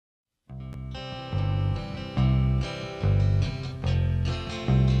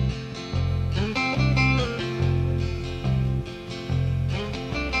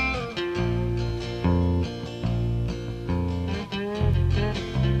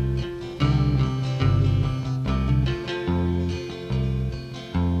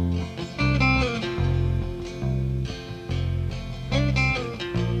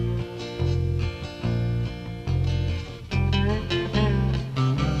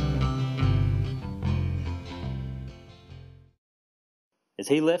As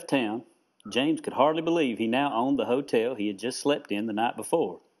he left town, James could hardly believe he now owned the hotel he had just slept in the night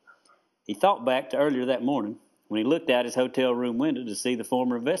before. He thought back to earlier that morning when he looked out his hotel room window to see the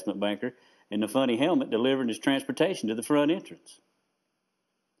former investment banker in the funny helmet delivering his transportation to the front entrance.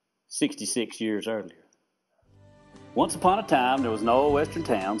 66 years earlier. Once upon a time, there was an old western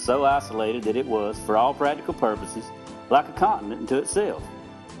town so isolated that it was, for all practical purposes, like a continent unto itself.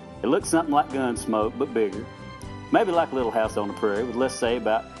 It looked something like Gunsmoke, but bigger. Maybe like a little house on the prairie with, let's say,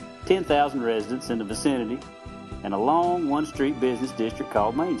 about 10,000 residents in the vicinity and a long one-street business district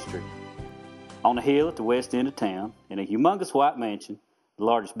called Main Street. On a hill at the west end of town, in a humongous white mansion, the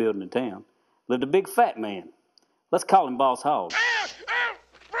largest building in town, lived a big fat man. Let's call him Boss Hogg.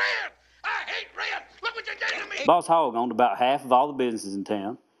 Fred! I hate Fred! Look what you did to me! Boss Hogg owned about half of all the businesses in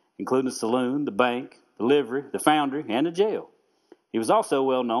town, including the saloon, the bank, the livery, the foundry, and the jail. He was also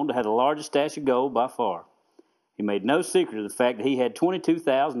well known to have the largest stash of gold by far. He made no secret of the fact that he had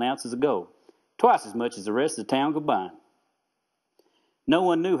 22,000 ounces of gold, twice as much as the rest of the town combined. No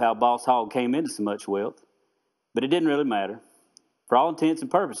one knew how Boss Hogg came into so much wealth, but it didn't really matter. For all intents and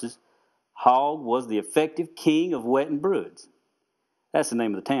purposes, Hogg was the effective king of Wetton Broods. That's the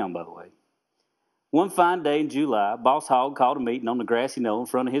name of the town, by the way. One fine day in July, Boss Hogg called a meeting on the grassy knoll in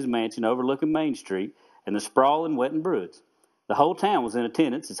front of his mansion overlooking Main Street and the sprawling Wetton Broods. The whole town was in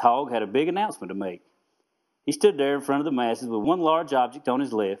attendance as Hogg had a big announcement to make. He stood there in front of the masses with one large object on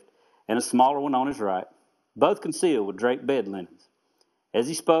his left and a smaller one on his right, both concealed with draped bed linens. As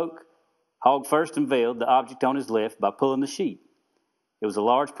he spoke, Hogg first unveiled the object on his left by pulling the sheet. It was a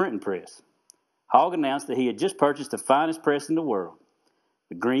large printing press. Hogg announced that he had just purchased the finest press in the world,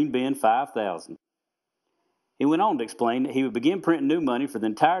 the Green Bin 5000. He went on to explain that he would begin printing new money for the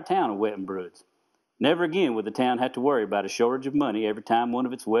entire town of Wetton Broods. Never again would the town have to worry about a shortage of money every time one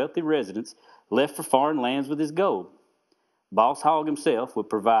of its wealthy residents left for foreign lands with his gold. Boss Hogg himself would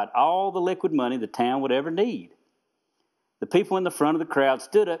provide all the liquid money the town would ever need. The people in the front of the crowd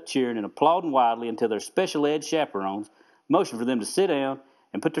stood up cheering and applauding wildly until their special ed chaperones motioned for them to sit down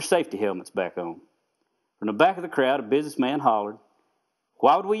and put their safety helmets back on. From the back of the crowd, a businessman hollered,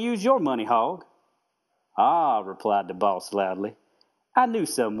 "Why would we use your money, Hogg?" "Ah," replied the boss loudly, "I knew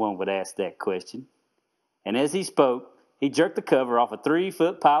someone would ask that question." And as he spoke, he jerked the cover off a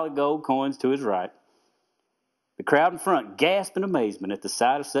 3-foot pile of gold coins to his right. The crowd in front gasped in amazement at the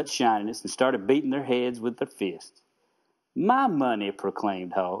sight of such shininess and started beating their heads with their fists. "My money,"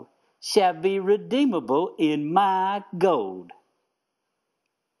 proclaimed Hogg, "shall be redeemable in my gold."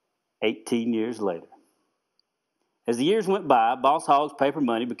 18 years later. As the years went by, Boss Hogg's paper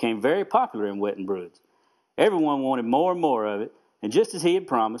money became very popular in Wetton Broods. Everyone wanted more and more of it, and just as he had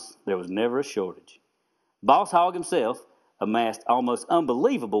promised, there was never a shortage. Boss Hogg himself amassed almost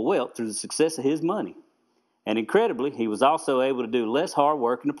unbelievable wealth through the success of his money. And incredibly, he was also able to do less hard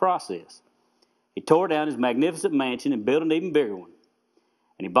work in the process. He tore down his magnificent mansion and built an even bigger one.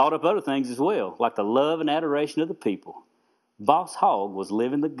 And he bought up other things as well, like the love and adoration of the people. Boss Hogg was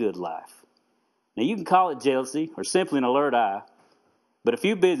living the good life. Now you can call it jealousy or simply an alert eye, but a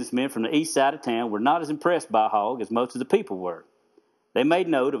few businessmen from the east side of town were not as impressed by Hogg as most of the people were. They made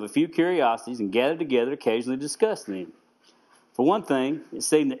note of a few curiosities and gathered together occasionally to discuss them. For one thing, it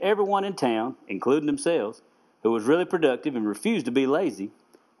seemed that everyone in town, including themselves, who was really productive and refused to be lazy,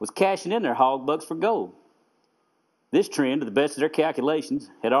 was cashing in their hog bucks for gold. This trend, to the best of their calculations,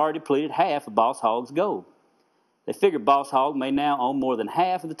 had already depleted half of Boss Hogg's gold. They figured Boss Hogg may now own more than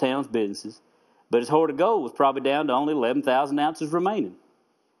half of the town's businesses, but his hoard of gold was probably down to only 11,000 ounces remaining.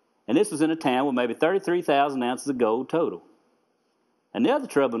 And this was in a town with maybe 33,000 ounces of gold total. And the other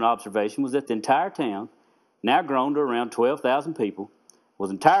troubling observation was that the entire town, now grown to around 12,000 people, was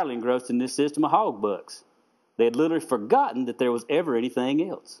entirely engrossed in this system of hog bucks. They had literally forgotten that there was ever anything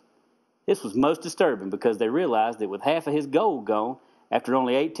else. This was most disturbing because they realized that with half of his gold gone after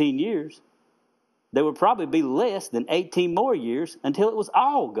only 18 years, there would probably be less than 18 more years until it was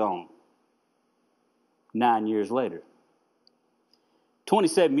all gone. 9 years later.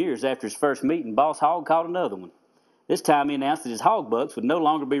 27 years after his first meeting, Boss Hogg caught another one. This time he announced that his hog bucks would no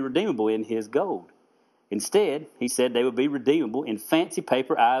longer be redeemable in his gold. Instead, he said they would be redeemable in fancy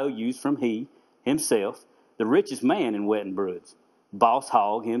paper IOUs from himself, the richest man in Wetton Broods, Boss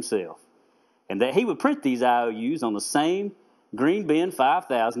Hogg himself, and that he would print these IOUs on the same Green Bin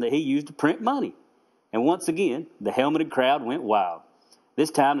 5000 that he used to print money. And once again, the helmeted crowd went wild. This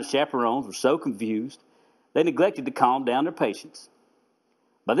time the chaperones were so confused, they neglected to calm down their patience.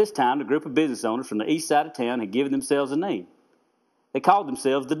 By this time, the group of business owners from the east side of town had given themselves a name. They called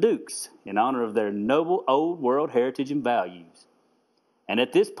themselves the Dukes, in honor of their noble old world heritage and values. And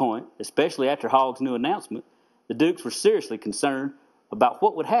at this point, especially after Hogg's new announcement, the Dukes were seriously concerned about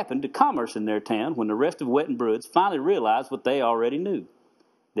what would happen to commerce in their town when the rest of Wetton Broods finally realized what they already knew,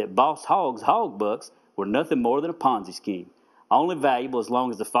 that Boss Hogg's hog bucks were nothing more than a Ponzi scheme, only valuable as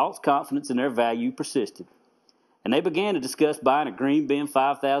long as the false confidence in their value persisted. And they began to discuss buying a green bin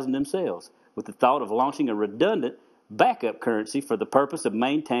 5000 themselves, with the thought of launching a redundant backup currency for the purpose of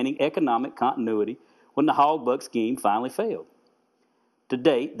maintaining economic continuity when the hog buck scheme finally failed. To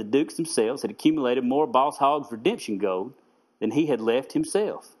date, the Dukes themselves had accumulated more Boss Hogg's redemption gold than he had left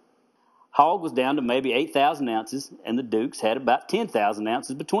himself. Hogg was down to maybe 8,000 ounces, and the Dukes had about 10,000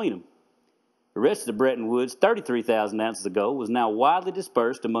 ounces between them. The rest of the Bretton Woods' 33,000 ounces of gold was now widely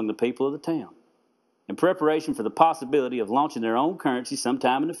dispersed among the people of the town. In preparation for the possibility of launching their own currency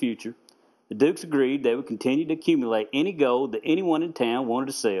sometime in the future, the Dukes agreed they would continue to accumulate any gold that anyone in town wanted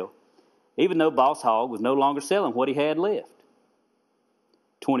to sell, even though Boss Hogg was no longer selling what he had left.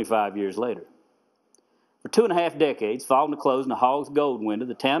 25 years later. For 2.5 decades, following the closing of Hogg's gold window,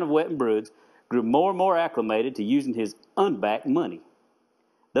 the town of Wetton Broods grew more and more acclimated to using his unbacked money.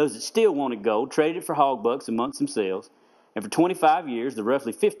 Those that still wanted gold traded it for hog bucks amongst themselves, and for 25 years, the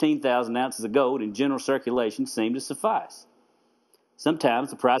roughly 15,000 ounces of gold in general circulation seemed to suffice. Sometimes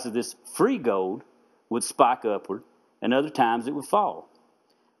the price of this free gold would spike upward, and other times it would fall.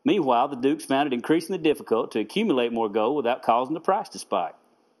 Meanwhile, the Dukes found it increasingly difficult to accumulate more gold without causing the price to spike.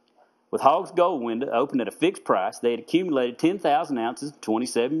 With Hogg's gold window open at a fixed price, they had accumulated 10,000 ounces in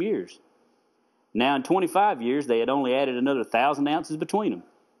 27 years. Now in 25 years, they had only added another 1,000 ounces between them.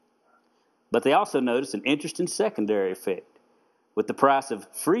 But they also noticed an interesting secondary effect. With the price of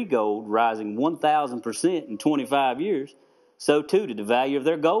free gold rising 1,000% in 25 years, so too did the value of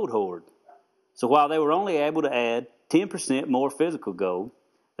their gold hoard. So while they were only able to add 10% more physical gold,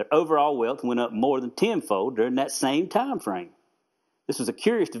 their overall wealth went up more than tenfold during that same time frame. This was a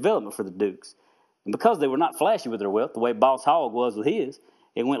curious development for the Dukes, and because they were not flashy with their wealth the way Boss Hogg was with his,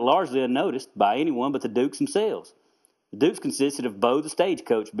 it went largely unnoticed by anyone but the Dukes themselves. The Dukes consisted of Bo the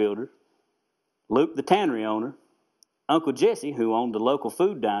stagecoach builder, Luke the tannery owner, Uncle Jesse, who owned the local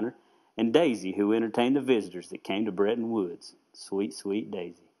food diner, and Daisy, who entertained the visitors that came to Bretton Woods. Sweet, sweet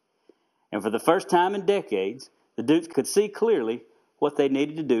Daisy. And for the first time in decades, the Dukes could see clearly what they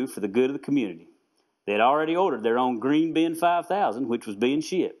needed to do for the good of the community. They had already ordered their own green bin 5000, which was being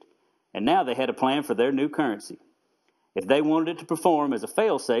shipped, and now they had a plan for their new currency. If they wanted it to perform as a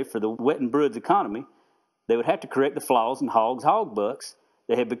failsafe for the Wetton Broods economy, they would have to correct the flaws in Hogg's hog bucks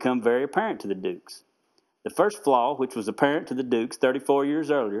that had become very apparent to the Dukes. The first flaw, which was apparent to the Dukes 34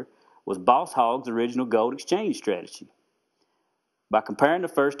 years earlier, was Boss Hogg's original gold exchange strategy. By comparing the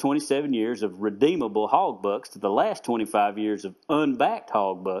first 27 years of redeemable hog bucks to the last 25 years of unbacked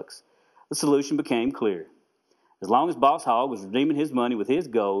hog bucks, the solution became clear. As long as Boss Hogg was redeeming his money with his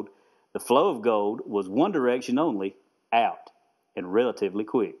gold, the flow of gold was one direction only, out, and relatively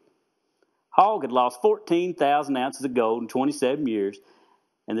quick. Hogg had lost 14,000 ounces of gold in 27 years,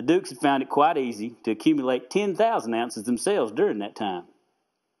 and the Dukes had found it quite easy to accumulate 10,000 ounces themselves during that time.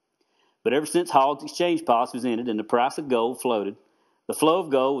 But ever since Hogg's exchange policy was ended and the price of gold floated, the flow of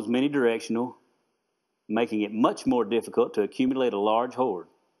gold was many directional, making it much more difficult to accumulate a large hoard.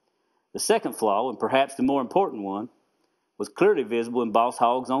 The second flaw, and perhaps the more important one, was clearly visible in Boss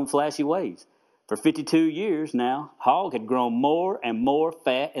Hogg's own flashy ways. For 52 years now, Hogg had grown more and more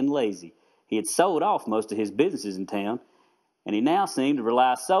fat and lazy. He had sold off most of his businesses in town, and he now seemed to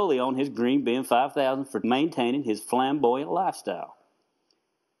rely solely on his green bin 5000 for maintaining his flamboyant lifestyle.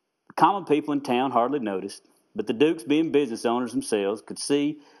 The common people in town hardly noticed, but the Dukes, being business owners themselves, could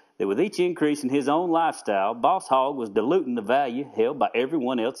see that with each increase in his own lifestyle, Boss Hogg was diluting the value held by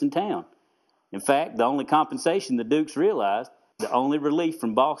everyone else in town. In fact, the only compensation the Dukes realized, the only relief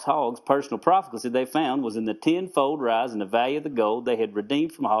from Boss Hogg's personal profligacy they found, was in the tenfold rise in the value of the gold they had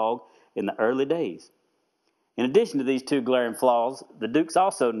redeemed from Hogg in the early days. In addition to these two glaring flaws, the Dukes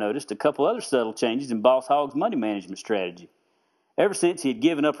also noticed a couple other subtle changes in Boss Hogg's money management strategy. Ever since he had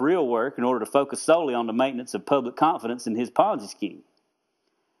given up real work in order to focus solely on the maintenance of public confidence in his Ponzi scheme.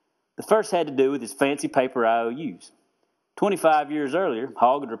 The first had to do with his fancy paper IOUs. 25 years earlier,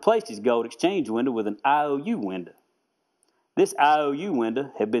 Hogg had replaced his gold exchange window with an IOU window. This IOU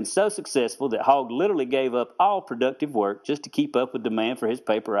window had been so successful that Hogg literally gave up all productive work just to keep up with demand for his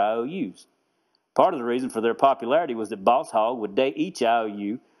paper IOUs. Part of the reason for their popularity was that Boss Hogg would date each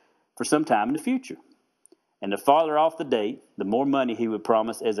IOU for some time in the future. And the farther off the date, the more money he would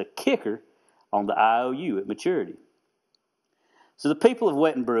promise as a kicker on the IOU at maturity. So the people of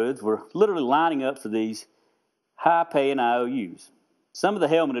Wetton Broods were literally lining up for these high-paying IOUs. Some of the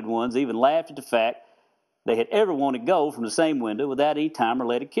helmeted ones even laughed at the fact they had ever wanted gold from the same window without any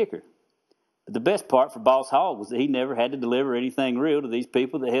time-related kicker. But the best part for Boss Hogg was that he never had to deliver anything real to these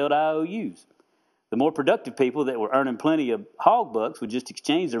people that held IOUs. The more productive people that were earning plenty of hog bucks would just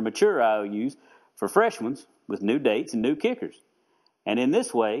exchange their mature IOUs for fresh ones with new dates and new kickers. And in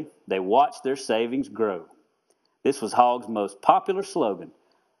this way, they watched their savings grow. This was Hogg's most popular slogan,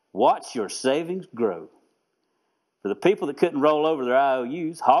 "Watch your savings grow." For the people that couldn't roll over their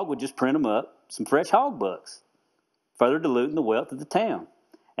IOUs, Hogg would just print them up, some fresh hog bucks, further diluting the wealth of the town.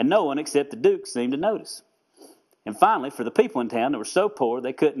 And no one except the Dukes seemed to notice. And finally, for the people in town that were so poor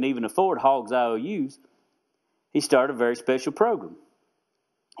they couldn't even afford Hogg's IOUs, he started a very special program.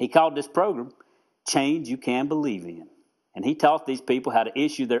 He called this program Change You Can Believe In. And he taught these people how to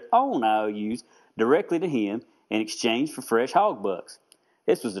issue their own IOUs directly to him in exchange for fresh hog bucks.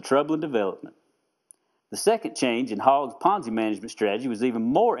 This was a troubling development. The second change in Hogg's Ponzi management strategy was even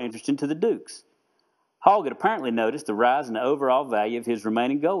more interesting to the Dukes. Hogg had apparently noticed the rise in the overall value of his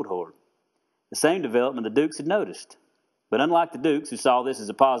remaining gold hoard. The same development the Dukes had noticed. But unlike the Dukes, who saw this as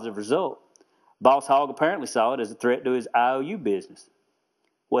a positive result, Boss Hogg apparently saw it as a threat to his IOU business.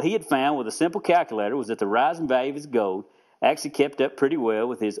 What he had found with a simple calculator was that the rising value of his gold actually kept up pretty well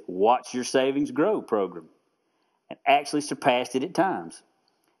with his Watch Your Savings Grow program, and actually surpassed it at times.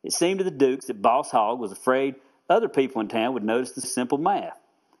 It seemed to the Dukes that Boss Hogg was afraid other people in town would notice the simple math,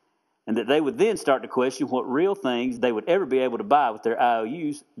 and that they would then start to question what real things they would ever be able to buy with their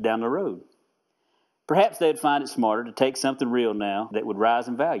IOUs down the road. Perhaps they'd find it smarter to take something real now that would rise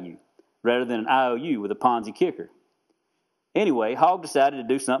in value, rather than an IOU with a Ponzi kicker. Anyway, Hogg decided to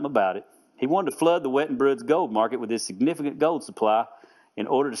do something about it. He wanted to flood the Wetton Broods gold market with his significant gold supply in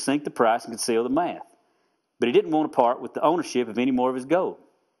order to sink the price and conceal the math. But he didn't want to part with the ownership of any more of his gold.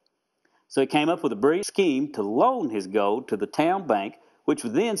 So he came up with a brilliant scheme to loan his gold to the town bank, which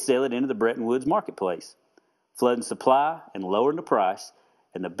would then sell it into the Bretton Woods marketplace, flooding supply and lowering the price.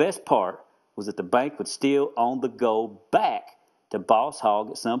 And the best part was that the bank would still own the gold back to Boss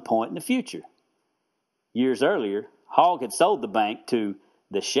Hogg at some point in the future. Years earlier, Hogg had sold the bank to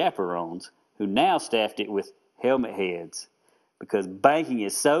the chaperones, who now staffed it with helmet heads, because banking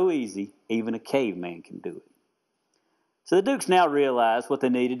is so easy, even a caveman can do it. So the Dukes now realized what they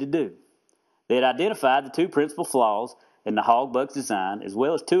needed to do. They had identified the two principal flaws in the Hogg Bucks design, as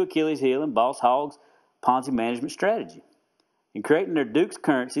well as two Achilles' heel in Boss Hogg's Ponzi management strategy. In creating their Dukes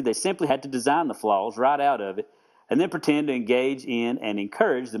currency, they simply had to design the flaws right out of it, and then pretend to engage in and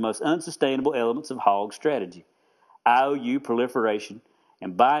encourage the most unsustainable elements of Hogg's strategy: IOU proliferation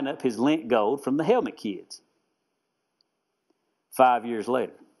and buying up his lent gold from the helmet kids. 5 years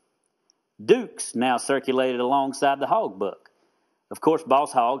later, Dukes now circulated alongside the Hogg Buck. Of course,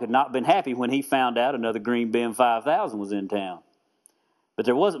 Boss Hogg had not been happy when he found out another Green Bin 5000 was in town. But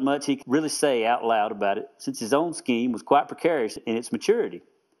there wasn't much he could really say out loud about it, since his own scheme was quite precarious in its maturity.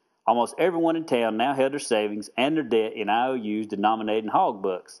 Almost everyone in town now held their savings and their debt in IOUs denominated in hog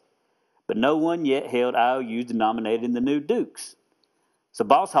bucks, but no one yet held IOUs denominated in the new Dukes. So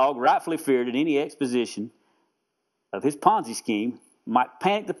Boss Hogg rightfully feared that any exposition of his Ponzi scheme might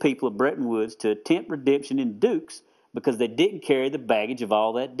panic the people of Bretton Woods to attempt redemption in Dukes because they didn't carry the baggage of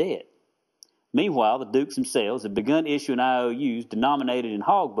all that debt. Meanwhile, the Dukes themselves had begun issuing IOUs denominated in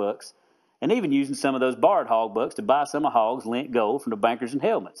hog bucks, and even using some of those borrowed hog bucks to buy some of Hogg's lent gold from the bankers and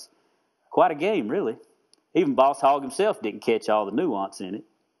helmets. Quite a game, really. Even Boss Hogg himself didn't catch all the nuance in it.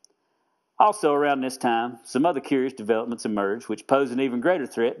 Also around this time, some other curious developments emerged which posed an even greater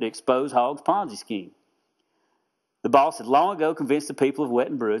threat to expose Hogg's Ponzi scheme. The boss had long ago convinced the people of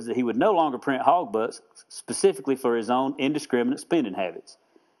Wetton Broods that he would no longer print hog bucks specifically for his own indiscriminate spending habits.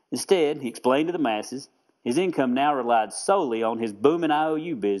 Instead, he explained to the masses, his income now relied solely on his booming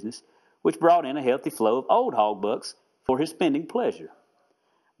IOU business, which brought in a healthy flow of old hog bucks for his spending pleasure.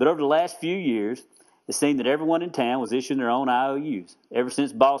 But over the last few years, it seemed that everyone in town was issuing their own IOUs, ever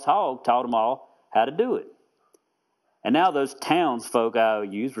since Boss Hogg taught them all how to do it. And now those townsfolk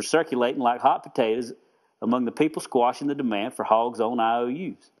IOUs were circulating like hot potatoes among the people squashing the demand for Hogg's own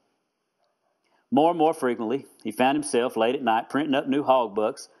IOUs. More and more frequently, he found himself late at night printing up new hog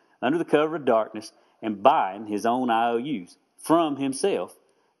bucks under the cover of darkness and buying his own IOUs from himself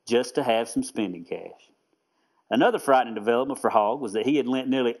just to have some spending cash. Another frightening development for Hogg was that he had lent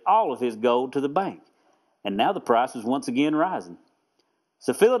nearly all of his gold to the bank, and now the price was once again rising.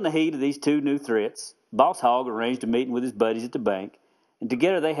 So feeling the heat of these two new threats, Boss Hogg arranged a meeting with his buddies at the bank, and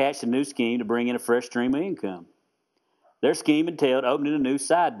together they hatched a new scheme to bring in a fresh stream of income. Their scheme entailed opening a new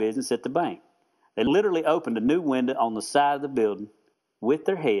side business at the bank. They literally opened a new window on the side of the building with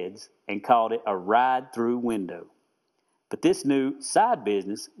their heads and called it a ride-through window. But this new side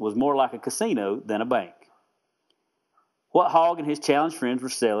business was more like a casino than a bank. What Hogg and his challenged friends were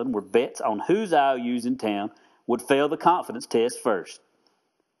selling were bets on whose IOUs in town would fail the confidence test first.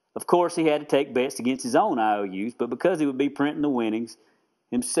 Of course, he had to take bets against his own IOUs, but because he would be printing the winnings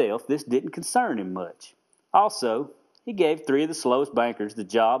himself, this didn't concern him much. Also, he gave 3 of the slowest bankers the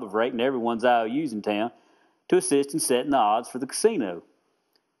job of rating everyone's IOUs in town to assist in setting the odds for the casino.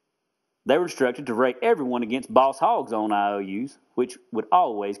 They were instructed to rate everyone against Boss Hogg's own IOUs, which would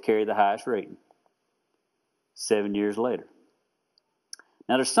always carry the highest rating. 7 years later.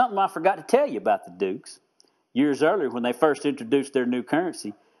 Now, there's something I forgot to tell you about the Dukes. Years earlier, when they first introduced their new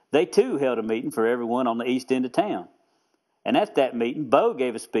currency, they too held a meeting for everyone on the east end of town. And at that meeting, Bo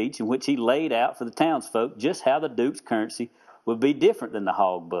gave a speech in which he laid out for the townsfolk just how the Dukes' currency would be different than the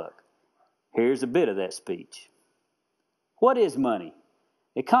hog buck. Here's a bit of that speech. What is money?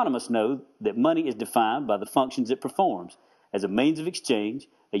 Economists know that money is defined by the functions it performs as a means of exchange,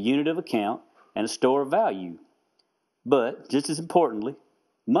 a unit of account, and a store of value. But, just as importantly,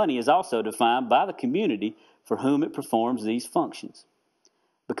 money is also defined by the community for whom it performs these functions.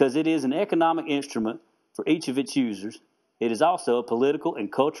 Because it is an economic instrument for each of its users, it is also a political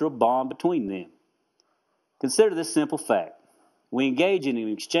and cultural bond between them. Consider this simple fact. We engage in an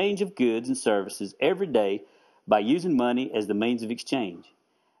exchange of goods and services every day by using money as the means of exchange,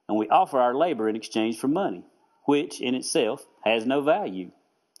 and we offer our labor in exchange for money, which in itself has no value.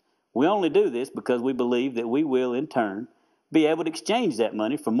 We only do this because we believe that we will, in turn, be able to exchange that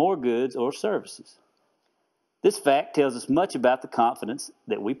money for more goods or services. This fact tells us much about the confidence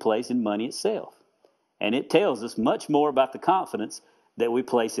that we place in money itself, and it tells us much more about the confidence that we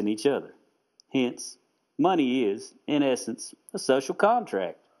place in each other. Hence, money is, in essence, a social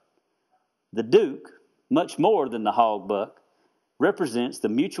contract. The Duke, much more than the hog buck, represents the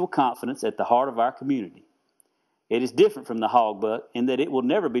mutual confidence at the heart of our community. It is different from the hog buck in that it will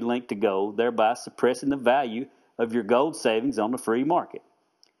never be linked to gold, thereby suppressing the value of your gold savings on the free market.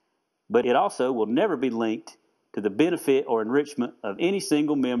 But it also will never be linked to the benefit or enrichment of any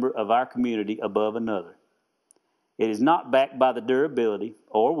single member of our community above another. It is not backed by the durability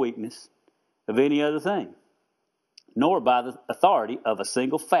or weakness of any other thing, nor by the authority of a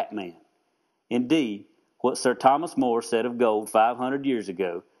single fat man. Indeed, what Sir Thomas More said of gold 500 years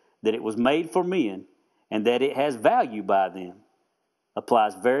ago, that it was made for men and that it has value by them,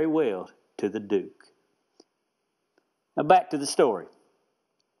 applies very well to the Duke. Now back to the story.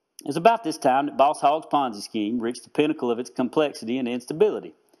 It was about this time that Boss Hogg's Ponzi scheme reached the pinnacle of its complexity and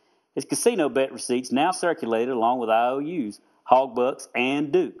instability. His casino bet receipts now circulated along with IOUs, hog bucks,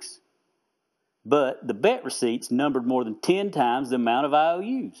 and Dukes. But the bet receipts numbered more than 10 times the amount of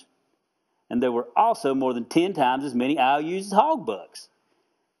IOUs. And there were also more than 10 times as many IOUs as hog bucks.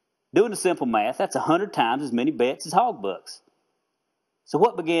 Doing the simple math, that's 100 times as many bets as hog bucks. So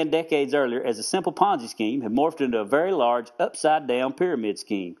what began decades earlier as a simple Ponzi scheme had morphed into a very large upside-down pyramid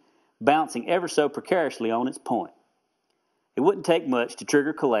scheme, bouncing ever so precariously on its point. It wouldn't take much to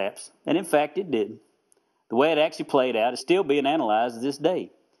trigger collapse, and in fact it didn't. The way it actually played out is still being analyzed to this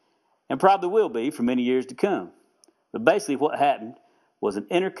day, and probably will be for many years to come. But basically what happened was an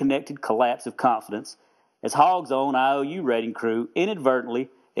interconnected collapse of confidence as Hogg's own IOU rating crew inadvertently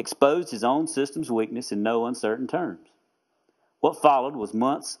exposed his own system's weakness in no uncertain terms. What followed was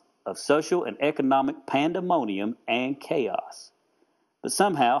months of social and economic pandemonium and chaos. But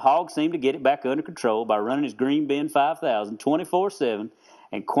somehow, Hogg seemed to get it back under control by running his Green Bin 5000 24/7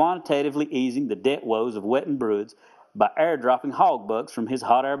 and quantitatively easing the debt woes of Wetton Broods by airdropping hog bucks from his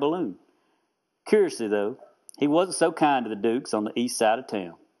hot air balloon. Curiously, though, he wasn't so kind to the Dukes on the east side of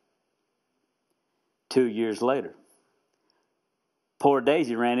town. 2 years later, poor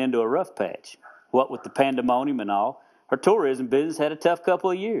Daisy ran into a rough patch. What with the pandemonium and all, her tourism business had a tough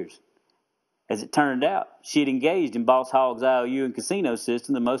couple of years. As it turned out, she had engaged in Boss Hogg's IOU and casino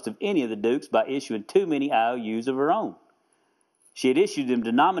system the most of any of the Dukes by issuing too many IOUs of her own. She had issued them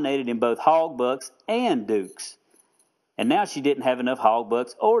denominated in both hog bucks and Dukes, and now she didn't have enough hog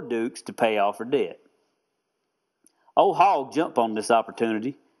bucks or Dukes to pay off her debt. Old Hogg jumped on this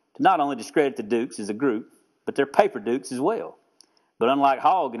opportunity to not only discredit the Dukes as a group, but their paper Dukes as well. But unlike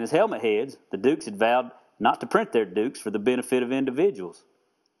Hogg and his helmet heads, the Dukes had vowed not to print their Dukes for the benefit of individuals.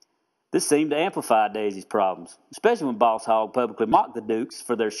 This seemed to amplify Daisy's problems, especially when Boss Hogg publicly mocked the Dukes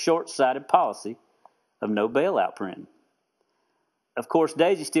for their short-sighted policy of no bailout printing. Of course,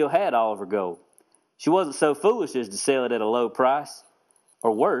 Daisy still had all of her gold. She wasn't so foolish as to sell it at a low price,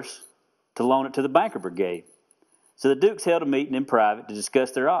 or worse, to loan it to the banker brigade. So the Dukes held a meeting in private to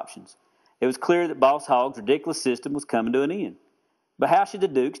discuss their options. It was clear that Boss Hogg's ridiculous system was coming to an end. But how should the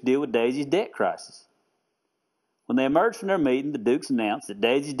Dukes deal with Daisy's debt crisis? When they emerged from their meeting, the Dukes announced that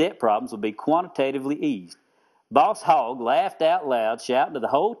Daisy's debt problems would be quantitatively eased Boss Hogg laughed out loud, shouting to the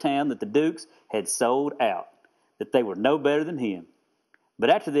whole town that the Dukes had sold out, that they were no better than him. But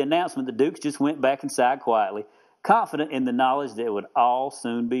after the announcement, the Dukes just went back inside quietly, confident in the knowledge that it would all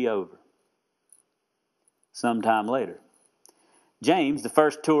soon be over. Sometime later, James, the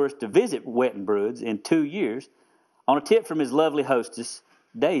first tourist to visit Wetton Broods in 2 years, on a tip from his lovely hostess,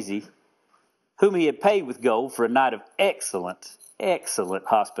 Daisy, whom he had paid with gold for a night of excellent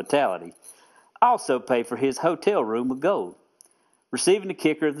hospitality, also paid for his hotel room with gold, receiving the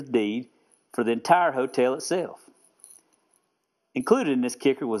kicker of the deed for the entire hotel itself. Included in this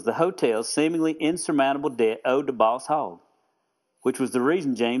kicker was the hotel's seemingly insurmountable debt owed to Boss Hogg, which was the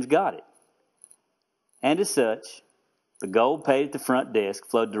reason James got it. And as such, the gold paid at the front desk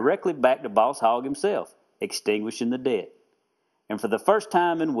flowed directly back to Boss Hogg himself, extinguishing the debt. And for the first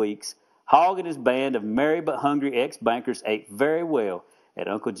time in weeks, Hogg and his band of merry but hungry ex-bankers ate very well at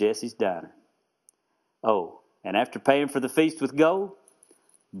Uncle Jesse's diner. Oh, and after paying for the feast with gold,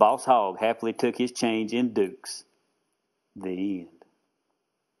 Boss Hogg happily took his change in Dukes. The end.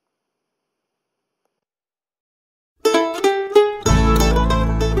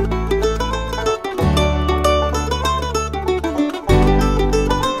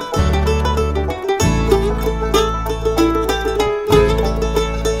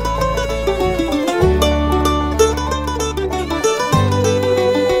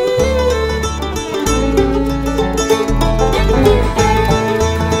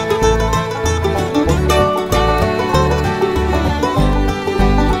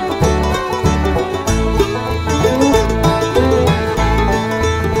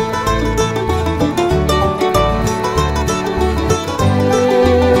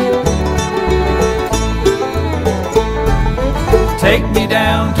 Take me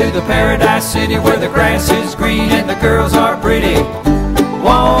down to the paradise city where the grass is green and the girls are pretty.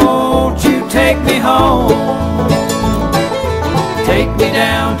 Won't you take me home? Take me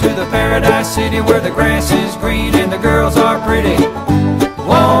down to the paradise city where the grass is green and the girls are pretty.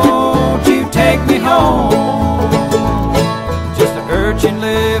 Won't you take me home? Just an urchin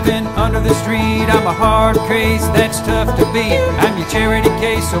living under the street. I'm a hard case that's tough to beat. I'm your charity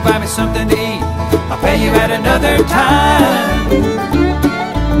case, so buy me something to eat. I'll pay you at another time.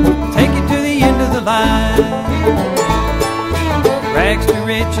 Take it to the end of the line. Rags to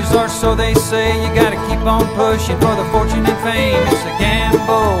riches, or so they say. You gotta keep on pushing for the fortune and fame. It's a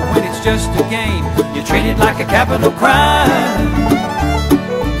gamble when it's just a game. You're treated like a capital crime.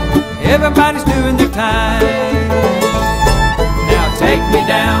 Everybody's doing their time. Now take me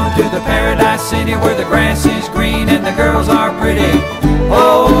down to the paradise city where the grass is green and the girls are pretty.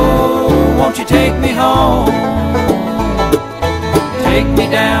 Oh, won't you take me home? Take me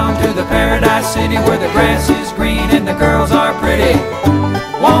down to the paradise city where the grass is green and the girls are pretty.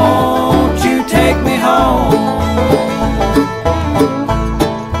 Won't you take me home?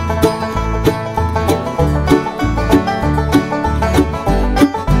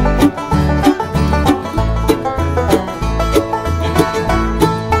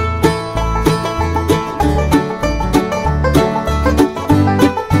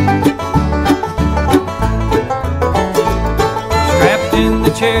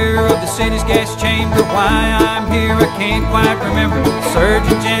 Chair of the city's gas chamber. Why I'm here I can't quite remember. The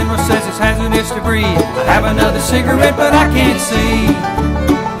Surgeon General says it's hazardous to breathe. I have another cigarette but I can't see.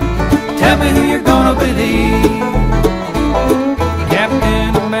 Tell me who you're gonna believe.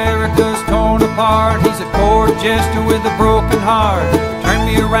 Captain America's torn apart. He's a court jester with a broken heart. Turn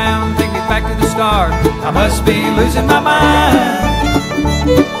me around, take me back to the start. I must be losing my mind.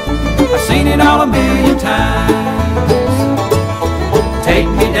 I've seen it all a million times. Take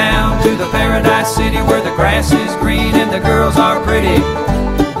me down to the paradise city where the grass is green and the girls are pretty.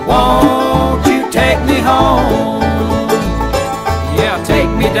 Won't you take me home? Yeah, take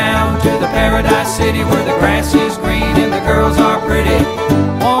me down to the paradise city where the grass is green and the girls are pretty.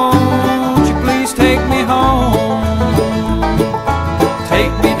 Won't you please take me home?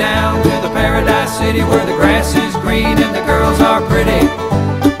 Take me down to the paradise city where the grass is green and the girls are pretty.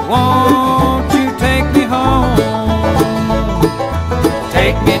 Won't you take me home?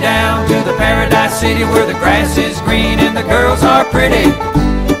 Take me down to the paradise city where the grass is green and the girls are pretty.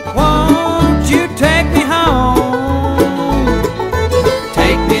 Won't you take me home?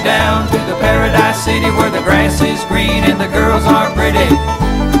 Take me down to the paradise city where the grass is green and the girls are pretty.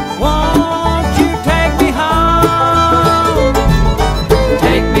 Won't you take me home?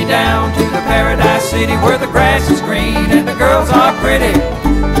 Take me down to the paradise city where the grass is green and the girls are pretty.